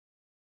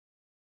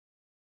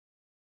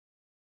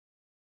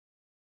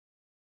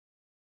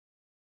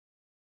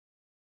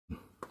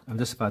I'm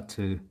just about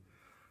to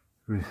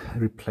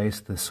replace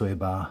the sway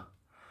bar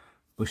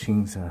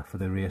bushings for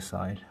the rear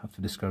side of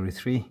the Discovery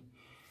 3.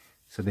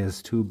 So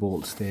there's 2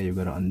 bolts there you've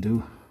got to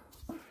undo.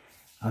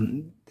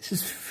 This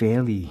is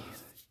fairly,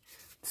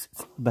 it's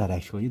not bad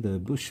actually. The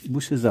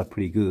bushes are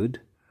pretty good.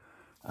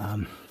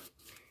 I'm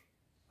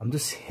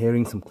just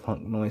hearing some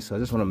clunk noise, so I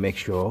just want to make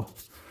sure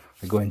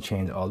I go and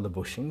change all the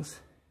bushings.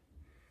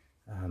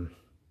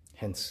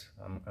 Hence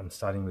I'm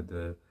starting with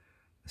the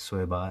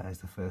sway bar as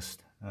the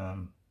first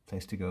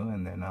place to go,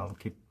 and then I'll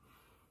keep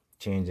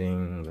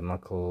changing the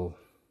knuckle,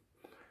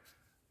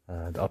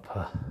 the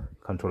upper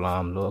control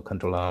arm, lower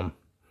control arm,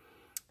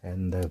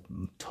 and the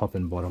top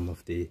and bottom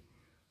of the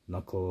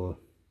knuckle.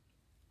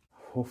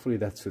 Hopefully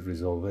that should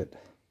resolve it.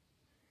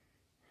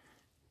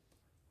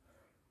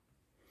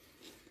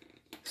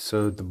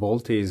 So the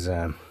bolt is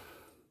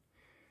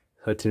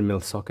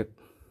 13mm socket.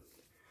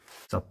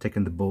 So I've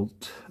taken the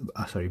both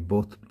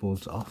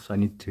bolts off, so I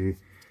need to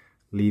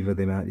lever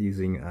them out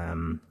using a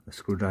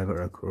screwdriver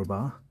or a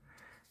crowbar,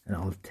 and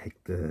I'll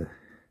take the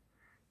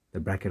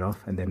bracket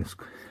off and then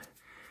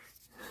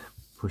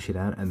push it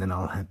out, and then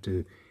I'll have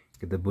to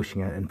get the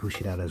bushing out and push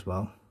it out as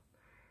well,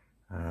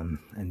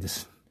 and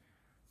just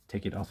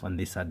take it off on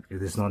this side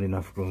because there's not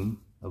enough room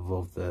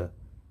above the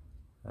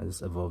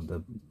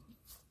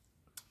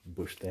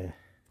bush there.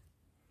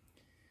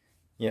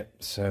 Yep,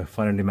 so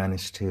finally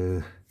managed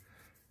to.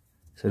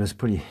 So it was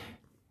pretty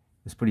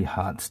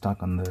hard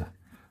stuck onto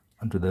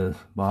the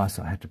bar,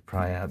 so I had to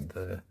pry out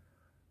the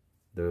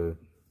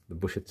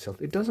bush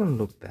itself. It doesn't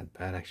look that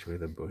bad actually,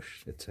 the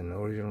bush. It's an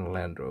original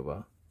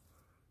Landrover.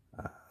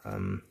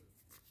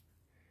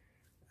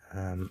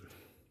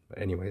 But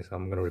anyways,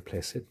 I'm gonna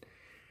replace it.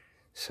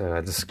 So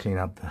I just clean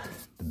up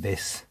the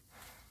base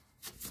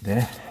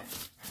there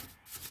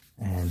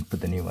and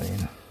put the new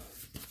one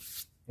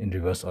in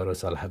reverse order.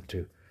 So I'll have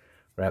to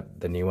wrap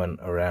the new one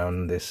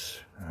around this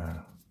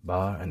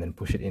bar and then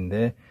push it in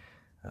there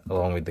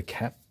along with the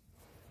cap.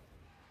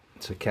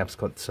 So cap's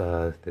got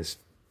this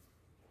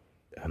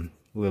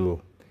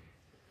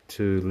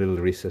two little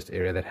recessed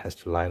area that has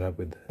to line up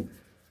with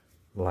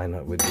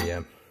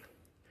the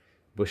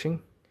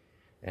bushing,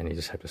 and you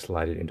just have to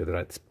slide it into the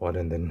right spot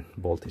and then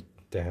bolt it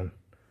down.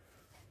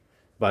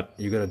 But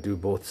you gotta do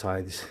both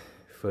sides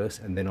first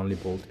and then only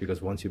bolt,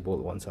 because once you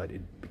bolt one side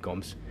it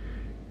becomes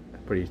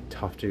pretty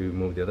tough to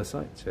move the other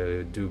side.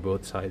 So do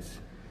both sides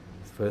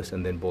first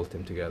and then bolt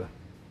them together.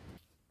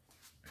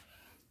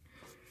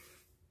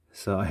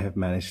 So I have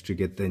managed to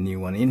get the new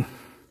one in,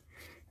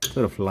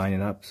 sort of line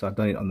it up. So I've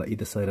done it on the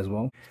either side as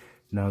well.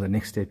 Now the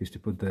next step is to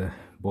put the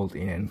bolt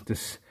in and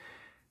just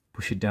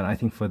push it down. I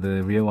think for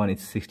the rear one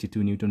it's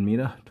 62 Newton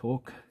meter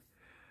torque.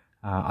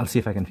 I'll see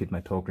if I can fit my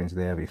torque wrench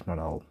there, but if not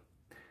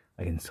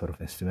I can sort of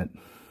estimate.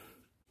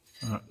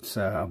 Alright,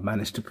 so I've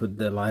managed to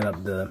line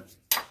up the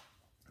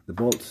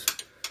bolts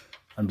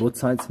on both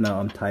sides. Now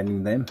I'm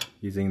tightening them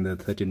using the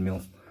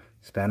 13mm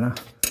spanner.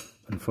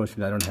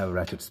 Unfortunately I don't have a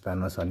ratchet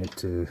spanner, so I need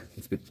to,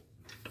 it's a bit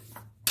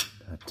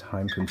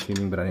time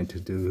consuming, but I need to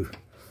do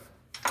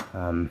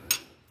I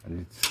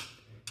need to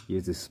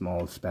use this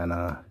small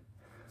spanner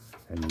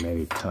and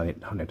maybe turn it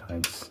 100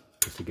 times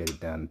just to get it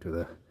down to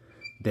the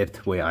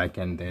depth where I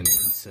can then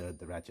insert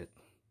the ratchet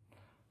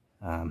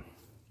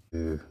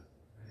to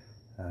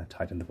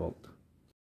tighten the bolt.